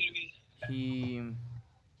that he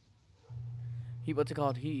what's it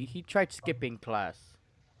called? He tried skipping class.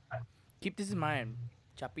 Keep this in mind.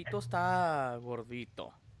 Chapito está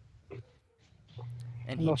gordito.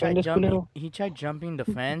 And No ofendes, culero. he tried jumping the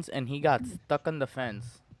fence and he got stuck on the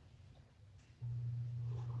fence.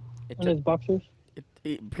 It On took his boxers.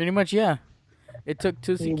 pretty much, yeah. It took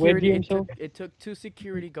two He wedged security himself. it took two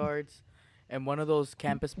security guards and one of those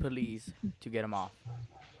campus police to get him off.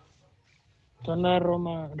 Suena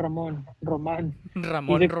Roman. Ramon,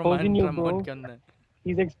 exposing you, bro. ¿qué onda?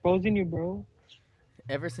 He's exposing you, bro.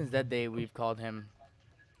 Ever since that day, we've called him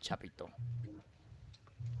Chapito.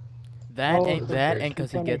 That and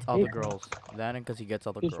because he He's gets all the trying to girls. That and because he gets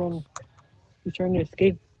all the He's girls. trying to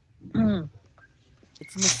escape.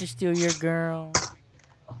 It's Mr. Steal Your Girl.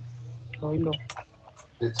 Oílo.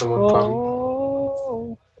 Did someone call me?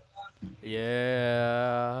 Oh,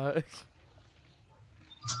 Yeah.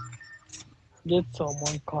 did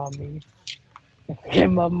someone call me? Qué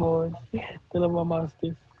mamón. Te lo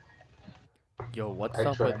mamaste. Yo, what's I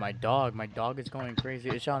up tried. with my dog? My dog is going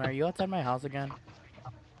crazy. Sean, are you outside my house again?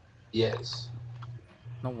 Yes.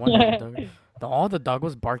 No wonder. The dog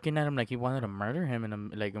was barking at him like he wanted to murder him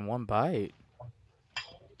in one bite.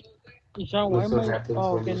 Ishan, why That's am what I? happens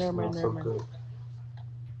Oh, when okay, you never smell mind, so never mind. good.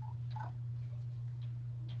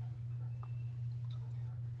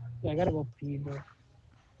 Yeah, I gotta go pee, bro.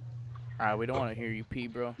 Alright, we don't want to hear you pee,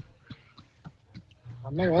 bro.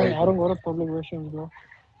 I'm not going. I don't go to public restrooms, bro.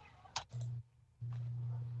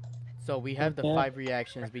 So we have the Okay. 5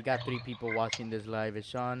 reactions. We got 3 people watching this live.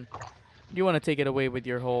 Sean, do you want to take it away with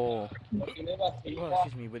your whole,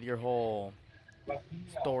 with your whole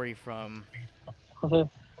story from Jose,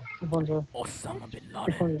 Alfonso, Osama bin Laden?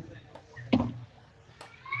 Alfonso.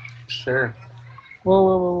 Sure.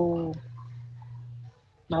 Whoa.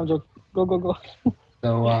 Now, joke. Go.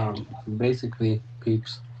 So basically,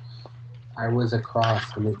 peeps, I was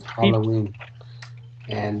across and it's Halloween,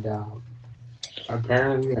 and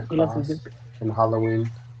apparently across in Halloween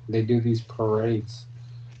they do these parades,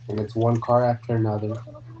 and it's one car after another,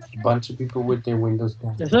 a bunch of people with their windows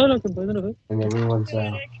down, ¿Ya sabes lo que pueden hacer? and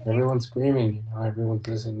everyone's screaming, you know, everyone's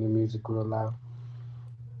listening to music real loud.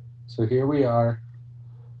 So here we are,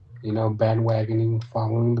 you know, bandwagoning,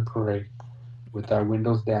 following the parade with our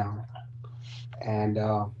windows down. And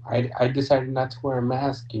I decided not to wear a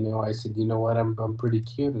mask. You know, I said, you know what, I'm pretty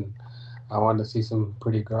cute and I wanted to see some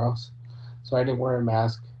pretty girls, so I didn't wear a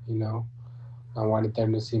mask. You know, I wanted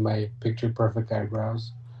them to see my picture perfect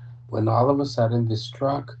eyebrows. When all of a sudden this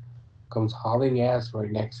truck comes hauling ass right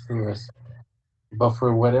next to us, but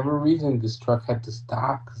for whatever reason this truck had to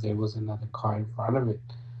stop because there was another car in front of it,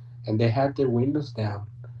 and they had their windows down.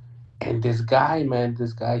 And this guy, man,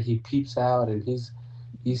 he peeps out and he's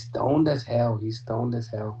stoned as hell. He's stoned as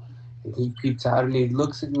hell. And he peeps out and he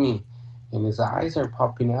looks at me. And his eyes are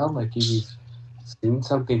popping out like he's seen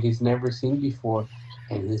something he's never seen before.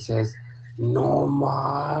 And he says, No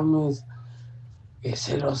mames, es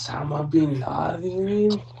el Osama bin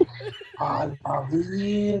Laden. A la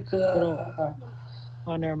verga.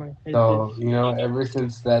 Oh, never mind. So, you know, ever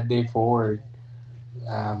since that day forward,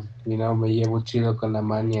 you know, me llevo chido con la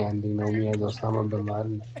maña and, you know, me as Osama bin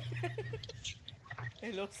Laden.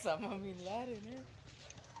 El Osama bin Laden, eh?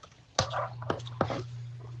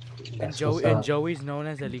 That's And what's up. Joey's known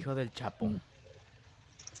as el hijo del Chapo.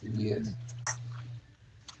 Yes.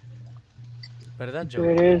 ¿Verdad, Tú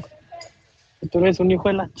Joey? eres un hijo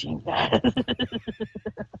de la chingada.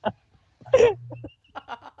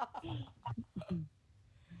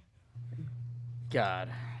 God.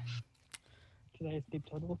 Should I escape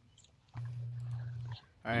total?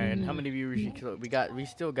 All right, how many viewers you killed? We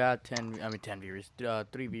still got 10 viewers.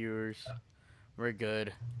 3 viewers. We're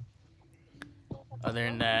good. Other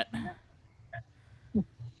than that,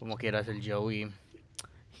 como quieras el Joey,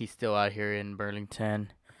 he's still out here in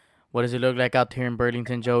Burlington. What does it look like out here in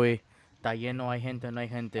Burlington, Joey? Está lleno, hay gente, no hay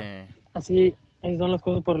gente. Así son las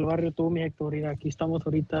cosas por el barrio, tú, mi Héctor. Mira, aquí estamos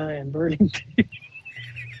ahorita en Burlington.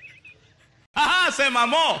 ¡Ajá! ¡Se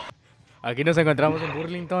mamó! Aquí nos encontramos en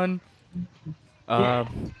Burlington.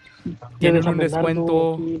 Tienen Debes un mandar tú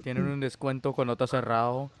descuento, aquí. tienen un descuento cuando está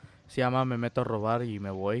cerrado. Se llama Me meto a robar y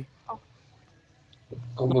me voy.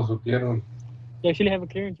 ¿Cómo supieron? You actually have a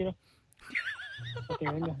clearance, you know? Okay,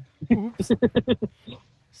 venga. Ups.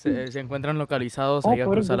 Se encuentran localizados Oh, ahí a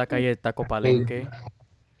por cruzar la gusto. calle de Taco Hey, Palenque.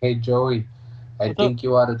 hey, Joey. I What's up? think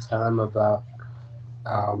you ought to tell him about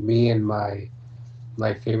me and my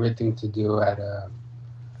favorite thing to do at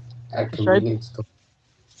Stripe? convenience store.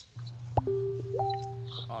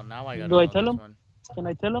 Oh, now I gotta Do I know tell this him? one. Can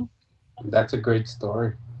I tell him? That's a great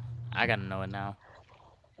story. I gotta know it now.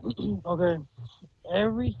 Okay.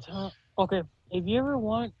 Every time. Okay. If you ever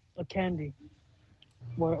want a candy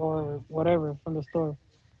or whatever from the store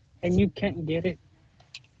and you can't get it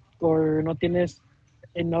or no tienes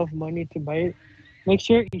enough money to buy it, make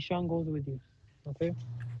sure Ishan goes with you. Okay?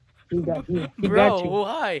 He got Bro, you.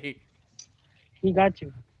 why? He got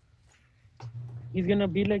you. He's gonna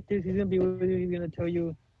be like this. He's gonna be with you. He's gonna tell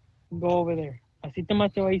you, go over there. Así te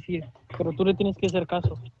más te va a decir. Pero tú le tienes que hacer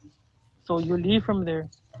caso. So you leave from there,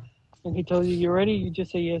 and he tells you, "You ready?" You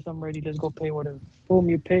just say, "Yes, I'm ready. Let's go pay whatever." Boom,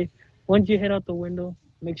 you pay. Once you head out the window,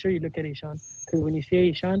 make sure you look at Ishan, because when you see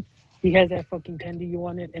Ishan, he has that fucking candy you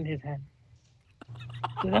wanted in his hand.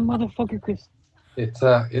 So that motherfucker, Chris. It's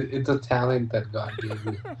a talent that God gave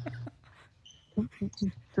me.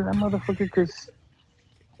 So that motherfucker, Chris.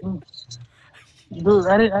 Mm. Dude,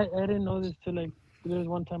 I didn't know this till like there was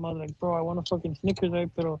one time I was like, bro, I want a fucking Snickers, right?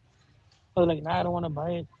 Pero I was like, nah, I don't want to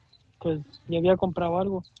buy it, because ya había comprado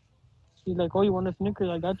algo. He's like, oh, you want a Snickers?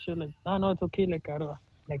 I got you. Like, no, it's okay. Like, I don't,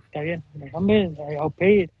 like, está bien. I'm like, hombre, I'll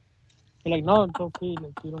pay it. He's like, no, it's okay.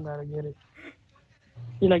 Like, you don't gotta get it.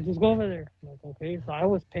 He's like, just go over there. I'm like, okay. So I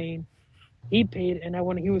was paying. He paid, and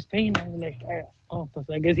when he was paying, I was like, oh, pues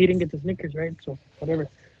I guess he didn't get the Snickers, right? So whatever.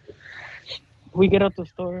 We get out the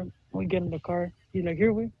store. We get in the car. He's like,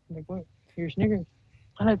 here, wait. I'm like, what? Here's Snickers.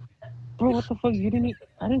 I'm like, bro, what the fuck? You didn't eat?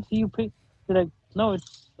 I didn't see you pay. He's like, no,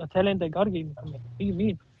 it's a talent that God gave me. I'm like, what do you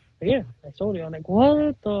mean? Yeah, I told you. I'm like,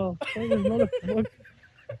 what the fuck is motherfucker?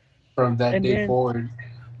 From that And day then, forward,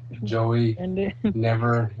 Joey and then,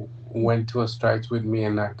 never went to a stripes with me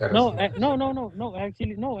and not got a no, Snickers. no.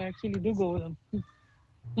 Actually, no, I actually do go with him.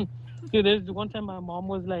 Dude, there's one time my mom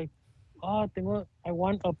was like, oh, I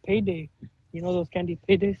want a payday. You know those candy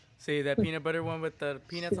paydays? See that peanut butter one with the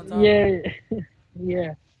peanuts on top? Yeah,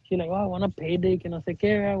 yeah. She's like, oh, I want a payday, que no sé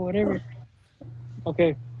qué, whatever.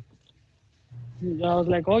 Okay. I was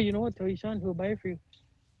like, oh, you know what? Tell Ishan, he'll buy it for you.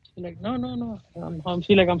 She's like, no.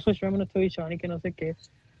 She's like, I'm so sure I'm gonna tell Ishan, que no sé qué.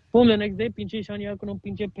 Boom, the next day, pinche Ishan ya con un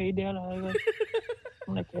pinche payday a la verga.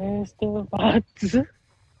 I'm like, vato.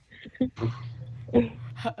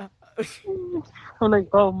 I'm like,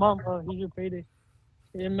 oh, mom, here's your payday.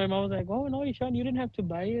 And my mom was like, oh, no, Ishan, you didn't have to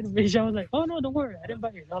buy it. Ishan was like, oh, no, don't worry, I didn't buy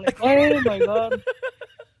it. I'm like, oh my God.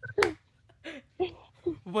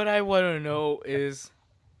 What I want to know is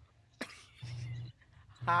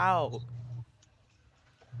how?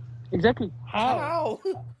 Exactly. How? How?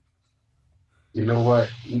 You know what?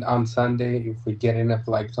 On Sunday, if we get enough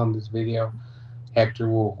likes on this video, Hector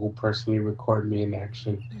will personally record me in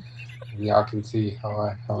action, and y'all can see how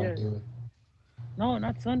I Yeah. do it. No,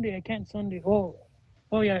 not Sunday. I can't Sunday. Oh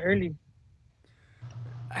yeah, early.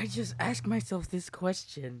 I just ask myself this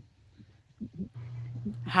question.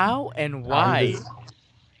 How and I'm why? the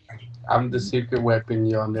I'm the secret weapon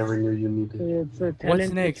y'all never knew you needed. It's a What's talent.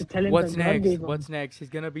 It's a next? talent What's that God next? gave him. What's next? He's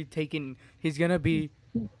gonna be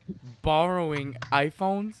borrowing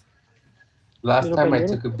iPhones. Last Little time by I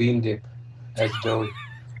little. took a bean dip as Joey.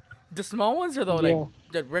 The small ones or the like Yeah.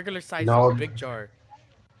 the regular size No, big jar?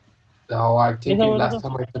 no, I Yes, think I it was. last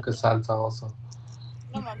time I took a Santa also.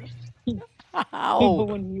 Dude, but How?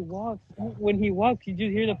 when he walks, you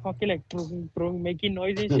just hear the pocket like making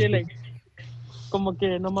noise and shit, like como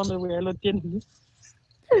que no mames, güey, ya lo tienes.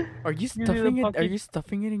 Are you You hear the stuffing it? Are pocket. you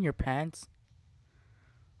stuffing it in your pants?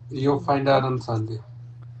 You'll find out on Sunday.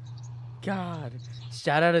 God.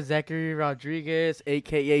 Shout out to Zachary Rodriguez,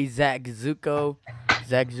 aka Zach Zuko.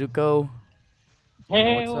 Zach Zuko.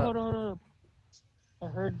 Hey, What's up? hold on. I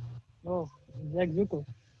heard. Oh, Zach Zuko.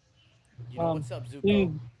 You know what's up, Zuko?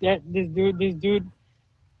 Dude, this dude.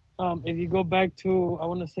 If you go back to, I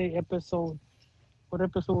want to say what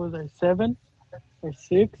episode was that? 7 or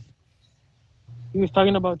 6? He was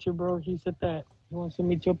talking about you, bro. He said that he wants to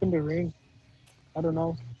meet you up in the ring. I don't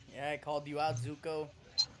know. Yeah, I called you out, Zuko.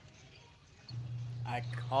 I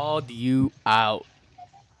called you out.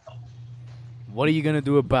 What are you gonna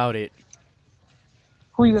do about it?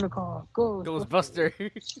 Who you gonna call? Go. Ghostbuster.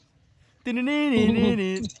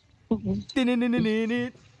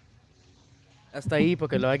 Hasta ahí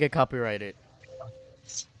porque lo hay que copyright it.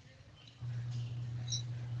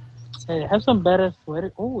 Hey, have some badass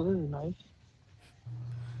sweater. Oh, this is nice.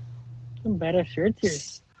 Some badass shirts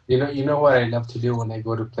here. You know what I love to do when I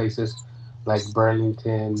go to places like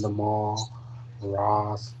Burlington, the mall,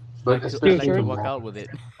 Ross, but I Steal especially like to the shirts? walk mall. out with it.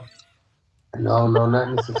 No, no,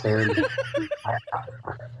 not necessarily. I,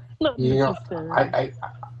 Not you know, I, necessarily. I,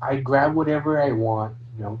 I grab whatever I want.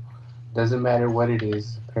 Doesn't matter what it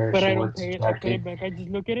is. A pair of But I don't shorts, pay it. I put jacket, it back. I just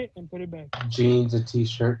look at it and put it back. jeans, a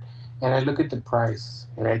t-shirt, and I look at the price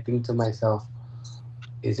and I think to myself,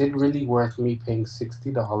 is it really worth me paying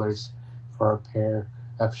 $60 for a pair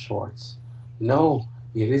of shorts? No,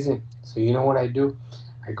 it isn't. So you know what I do?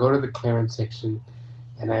 I go to the clearance section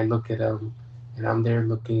and I look at them, and I'm there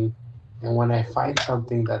looking, and when I find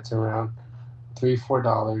something that's around $3,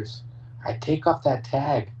 $4, I take off that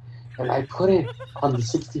tag and I put it on the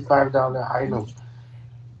 $65 item.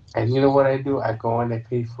 And you know what I do? I go and I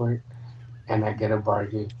pay for it and I get a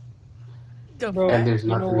bargain. The Bro, And fact there's you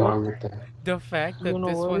know nothing what? wrong with that. the fact You that know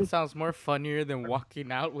this what? one sounds more funnier than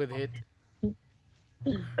walking out with it.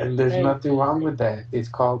 And there's Hey, nothing wrong with that. It's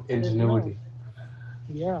called it's not. ingenuity.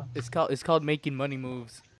 Yeah. It's called making money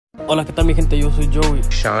moves. Hola, ¿qué tal mi gente? Yo soy Joey.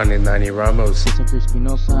 Sean and Nani Ramos. It's Hector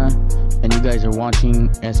Espinosa, and you guys are watching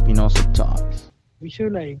Espinosa Talks. We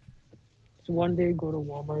should like one day go to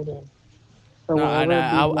Walmart and or No, and wherever be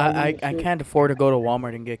vlogging I and I shit. can't afford to go to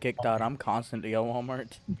Walmart and get kicked out. I'm constantly at Walmart.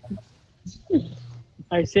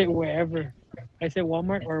 I said wherever. I said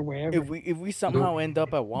Walmart or wherever. If we somehow end up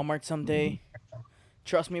at Walmart someday,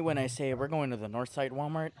 trust me when I say we're going to the North Side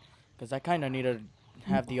Walmart, because I kind of need to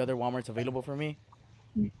have the other Walmarts available for me.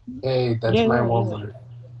 Hey, that's Yeah, my yeah, yeah. Walmart.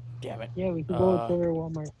 Damn it. Yeah, we could go to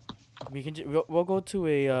Walmart. We'll go to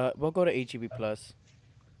we'll go to HEB Plus.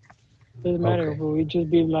 Doesn't matter, Okay. but we just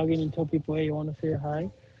be vlogging and tell people, hey, you want to say hi?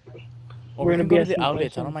 Or We're we gonna can be go to the asking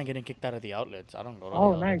outlets. I don't questions. mind getting kicked out of the outlets. I don't go to the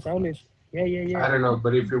Oh, nice outlets that outlets. much. Yeah, yeah, I yeah. don't know,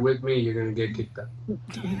 but if you're with me, you're gonna get kicked out.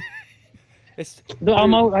 It's No,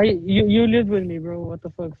 I'm dude. out. You live with me, bro. What the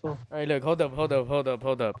fuck? So All right, look, hold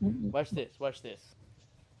up. Watch this. Watch this.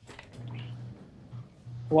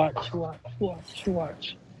 watch.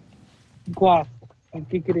 Guap. I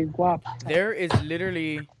think it is guap. There is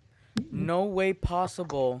literally no way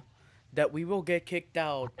possible that we will get kicked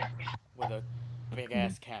out with a big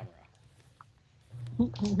ass camera.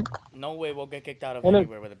 No way we'll get kicked out of Hey, look.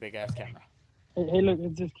 anywhere with a big ass camera. Hey, look.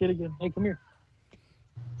 It's this kid again. Hey, come here.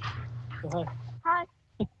 Say hi.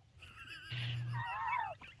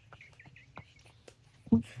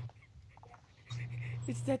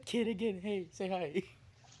 It's that kid again. Hey, say hi.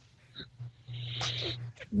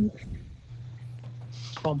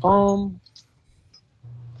 Bum bum.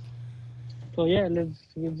 So yeah, let's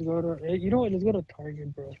go to. You know what? Let's go to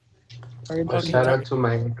Target, bro. Target's A Okay, pretty shout nice. out to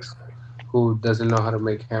my ex who doesn't know how to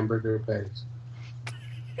make hamburger patties.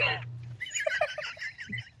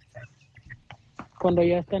 Cuando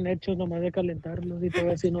ya están hechos, nomás de calentarlos y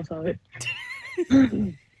todavía así no sabe.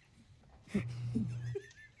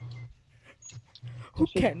 Who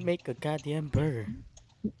can't make a goddamn burger?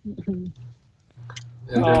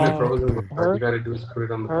 And then the frozen one, all Her, you gotta do is put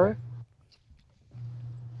it on the her. pan.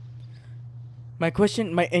 My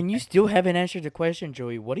question, and you still haven't answered the question,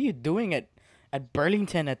 Joey. What are you doing at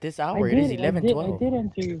Burlington at this hour? It is I 11:12. did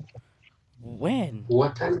answer you. When?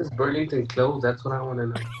 What time does Burlington close? That's what I want to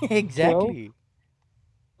know. Exactly.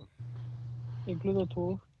 Include the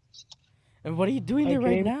 12. And what are you doing I there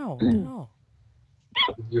right came. now? What the hell?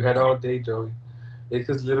 You had all day, Joey. It's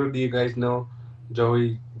because little do you guys know,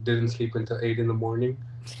 Joey didn't sleep until 8 in the morning.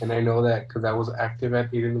 And I know that because I was active at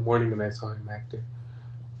 8 in the morning and I saw him active.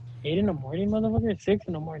 8 in the morning, motherfucker. 6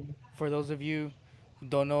 in the morning. For those of you who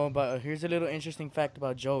don't know about, here's a little interesting fact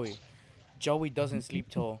about Joey. Joey doesn't sleep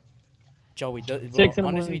till Joey does. 6 Well, in the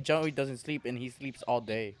honestly, morning. Joey doesn't sleep and he sleeps all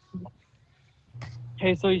day.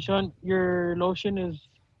 Hey, so Ishan, your lotion is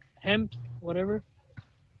hemp, whatever.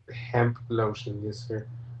 Hemp lotion, yes, sir.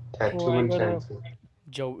 Well, Tattoo I gotta. enchanting.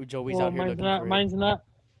 Joey's Well, out here looking for it. Mine's not.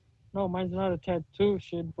 No, mine's not a tattoo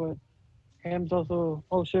shit, but hemp's also.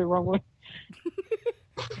 Oh shit, wrong one.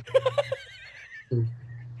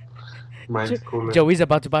 Mine's cooler. Joey's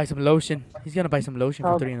about to buy some lotion. He's gonna buy some lotion for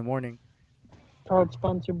Proud, 3 in the morning. proud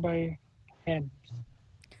sponsored by hemp.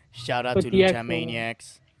 Shout out But to the Lucha actual.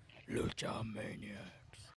 Maniacs. Lucha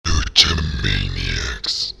Maniacs.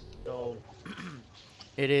 So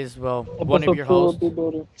it is one of Episode your 2 will hosts. be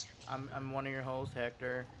better. I'm one of your hosts,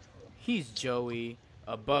 Hector. He's Joey.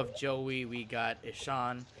 Above Joey, we got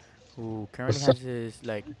Ishan, who currently What's up?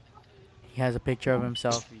 has he has a picture of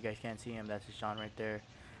himself. You guys can't see him. That's Ishan right there.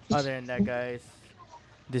 Other than that, guys,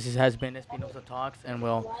 has been Espinosa Talks, and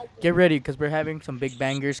we'll get ready because we're having some big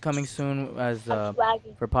bangers coming soon as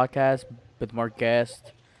for podcast with more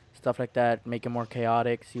guests, stuff like that, make it more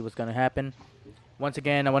chaotic, see what's gonna happen. Once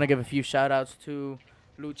again, I want to give a few shout outs to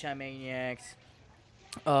Lucha Maniacs,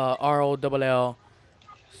 ROLL,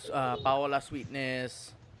 Paola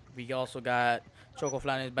Sweetness. We also got Choco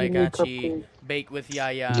Flanes by Unique Gachi, cupcakes. Bake with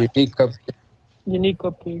Yaya, Unique cup. Unique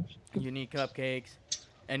cupcakes. Unique Cupcakes.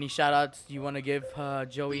 Any shout outs you want to give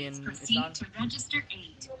Joey and Isan?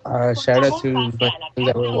 Shout out to my friends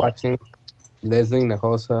that were watching. Leslie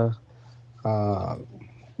Nahosa,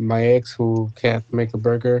 my ex who can't make a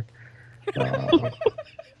burger.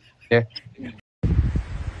 Yeah.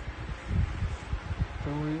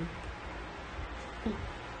 Güey.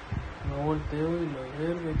 No volteo y la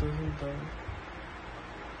verga, todo sentado.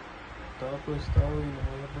 Estaba acostado y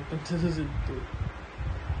nomás de repente se sentó.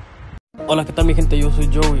 Hola, ¿qué tal mi gente? Yo soy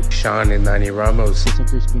Joey. Sean and Nani Ramos.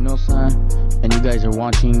 It's Espinosa, and you guys are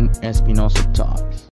watching Espinosa Talks.